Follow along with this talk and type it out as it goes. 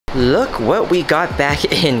Look what we got back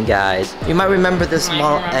in, guys. You might remember this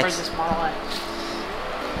Model X.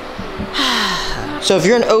 So if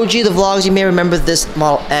you're an OG of the vlogs, you may remember this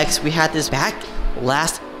Model X. We had this back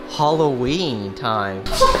last Halloween time.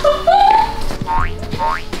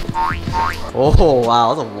 Oh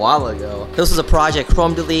wow, that was a while ago. This was a project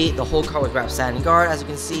chrome delete. The whole car was wrapped satin guard, as you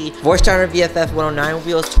can see. Voice Turner VFF 109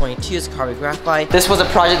 wheels, 22 is carbon graphite. This was a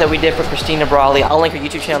project that we did for Kristina Brawley. I'll link her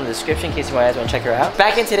YouTube channel in the description in case you guys want to check her out.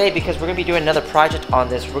 Back in today, because we're gonna be doing another project on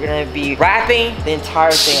this. We're gonna be wrapping the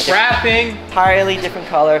entire thing. Wrapping. Entirely different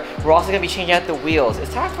color. We're also gonna be changing out the wheels.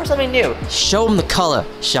 It's time for something new. Show them the color,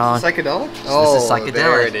 Sean. Psychedelic? Oh, this is psychedelic.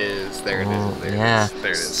 There it is. There it is. There yeah. it is.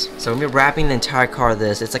 There it is. So we're gonna be wrapping the entire car of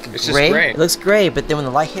this. It's like a gray. It looks great, but then when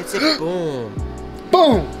the light hits it, boom.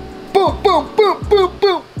 Boom! Boom, boom, boom, boom,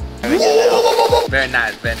 boom! Very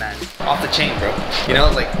nice, very nice. Off the chain, bro. You know,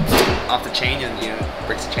 like, off the chain and, you know,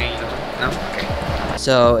 breaks the chain. No? Okay.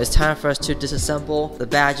 So it's time for us to disassemble the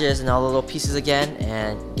badges and all the little pieces again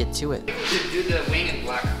and get to it. We should do the wing in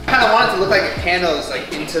black. I kind of want it to look like it panels,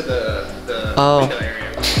 like, into the window area.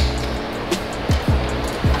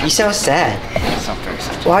 You sound sad. Very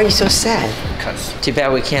sad. Why are you so sad? Because. Too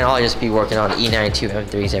bad we can't all just be working on E92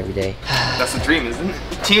 M3s every day. That's the dream, isn't it?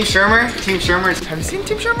 Team Shermer. Have you seen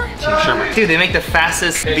Team Shermer? Team Shermer. Dude, they make the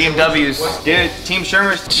fastest BMWs. Dude, Team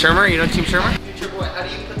Shermer. Shermer, you know Team Shermer? How do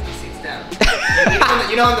you put these seats down?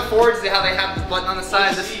 You know on the Fords, how they have the button on the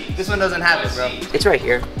side? This one doesn't have it, bro. It's right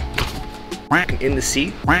here. In the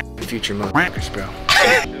seat, future motherfuckers, bro.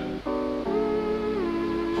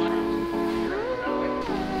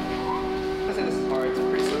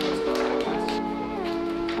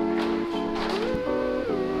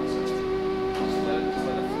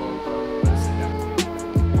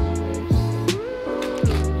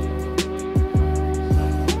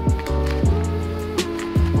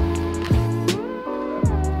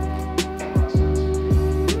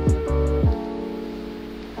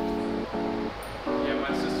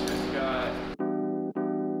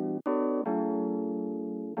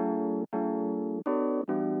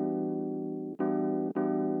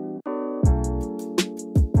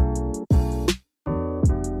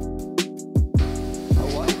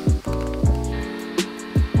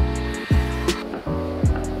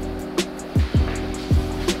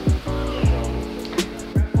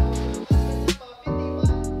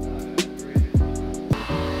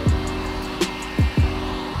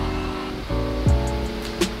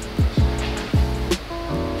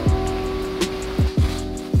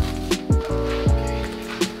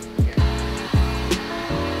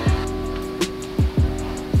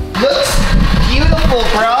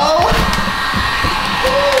 Bro.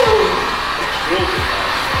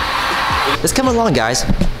 Let's come along, guys.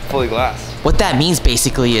 Fully glass. What that means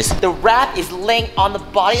basically is the wrap is laying on the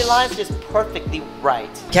body lines just perfectly right.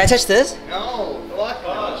 Can I touch this? No, look.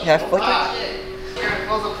 Can I flick it? You're gonna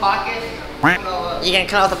close the pocket. You can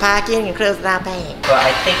close the pocket and you can close that bag. But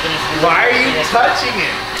I think it needs to be. Why are you touching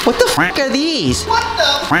it? What the f are these? What the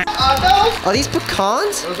f? Are these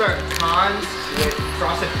pecans? Those are pecans with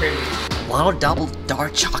frosted creamies. Wow, double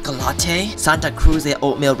dark chocolate, Santa Cruz de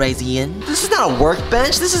oatmeal raisin. This is not a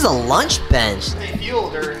workbench, this is a lunch bench. Stay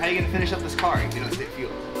fueled, or how are you gonna finish up this car if you don't stay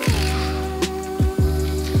fueled?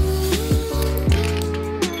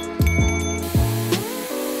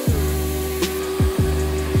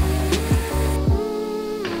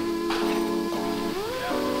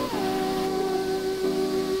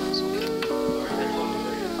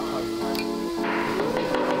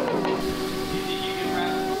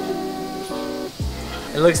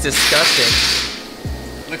 It looks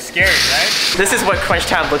disgusting. Looks scary, right? This is what crunch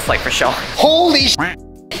time looks like for Sean. Holy sh**.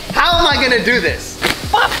 How am I gonna do this?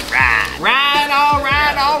 Alright,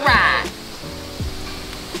 alright.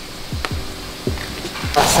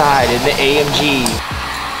 Outside in the AMG.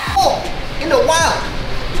 Oh, in the wild.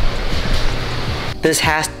 This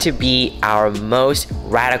has to be our most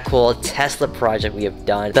radical Tesla project we have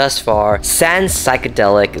done thus far. Satin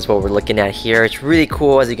Psychedelic is what we're looking at here. It's really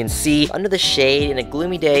cool. As you can see, under the shade in a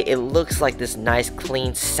gloomy day, it looks like this nice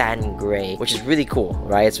clean satin gray, which is really cool,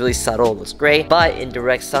 right? It's really subtle, it looks great, but in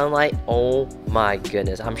direct sunlight, oh my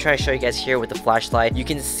goodness. I'm trying to show you guys here with the flashlight. You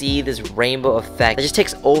can see this rainbow effect that just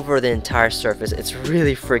takes over the entire surface. It's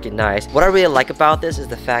really freaking nice. What I really like about this is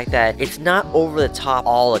the fact that it's not over the top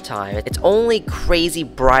all the time. It's only crazy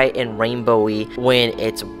bright and rainbowy when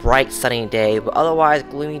it's a bright sunny day, but otherwise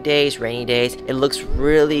gloomy days, rainy days, it looks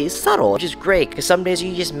really subtle, which is great because some days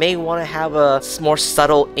you just may want to have a more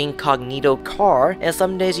subtle incognito car, and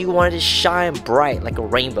some days you want it to shine bright like a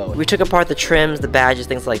rainbow. We took apart the trims, the badges,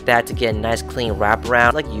 things like that to get a nice clean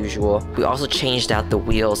wraparound like usual. We also changed out the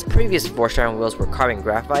wheels. Previous 4-strand wheels were carbon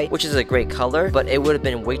graphite, which is a great color, but it would have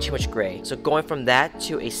been way too much gray. So going from that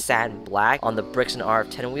to a satin black on the Brixton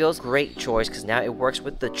RF10 wheels, great choice because now it works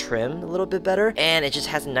with the trim a little bit better, and it just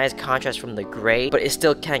has a nice contrast from the gray, but it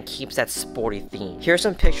still kind of keeps that sporty theme. Here are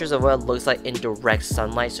some pictures of what it looks like in direct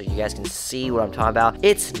sunlight so you guys can see what I'm talking about.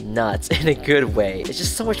 It's nuts in a good way. It's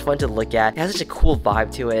just so much fun to look at. It has such a cool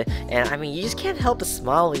vibe to it, and I mean, you just can't help but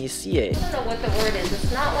smile when you see it. I don't know what the word is.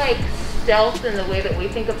 It's not like stealth in the way that we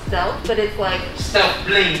think of stealth, but it's like Stealth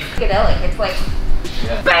bling. psychedelic. It's like,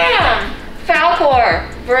 BAM! Falcor,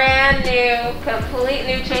 brand new, complete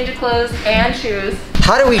new change of clothes and shoes.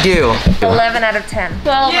 How do we do? 11 out of 10.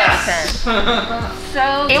 12 Yes! out of 10.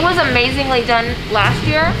 So it was amazingly done last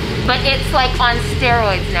year, but it's like on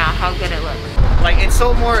steroids now, how good it looks. Like, it's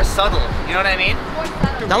so more subtle, you know what I mean?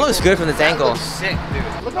 That looks good from this angle. Looks sick,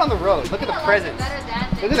 dude. Look on the road. Look at the presents.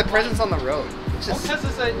 Look at the presents on the road. It's just... Because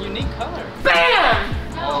it's a unique color. BAM!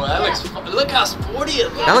 Oh, that looks, look how sporty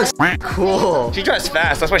it looks. That looks cool. She drives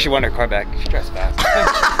fast. That's why she won her car back. She drives fast.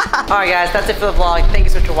 Alright guys, that's it for the vlog. Thank you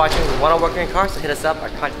so much for watching. If you want to work on your car, so hit us up. Our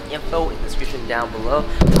contact info in the description down below.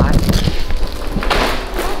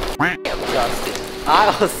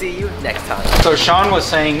 I will see you next time. So Sean was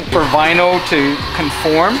saying for vinyl to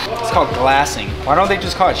conform, it's called glassing. Why don't they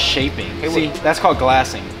just call it shaping? See, that's called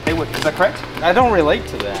glassing. Is that correct? I don't relate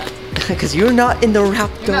to that. Because you're not in the rap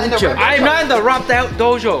dojo. I'm not in the rap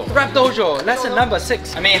dojo. Rap dojo, lesson number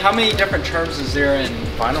 6. I mean, how many different terms is there in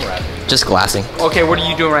vinyl wrapping? Just glassing. Okay, what are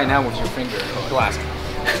you doing right now with your finger? Glassing.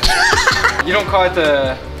 You don't call it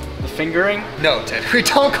the fingering? No, Ted. We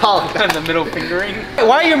don't call it that. The middle fingering?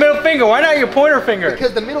 Why your middle finger? Why not your pointer finger?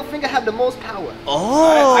 Because the middle finger have the most power.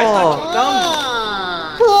 Oh. I thought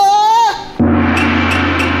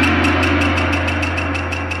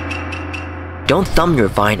you Don't thumb your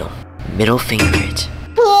vinyl. Middle finger it.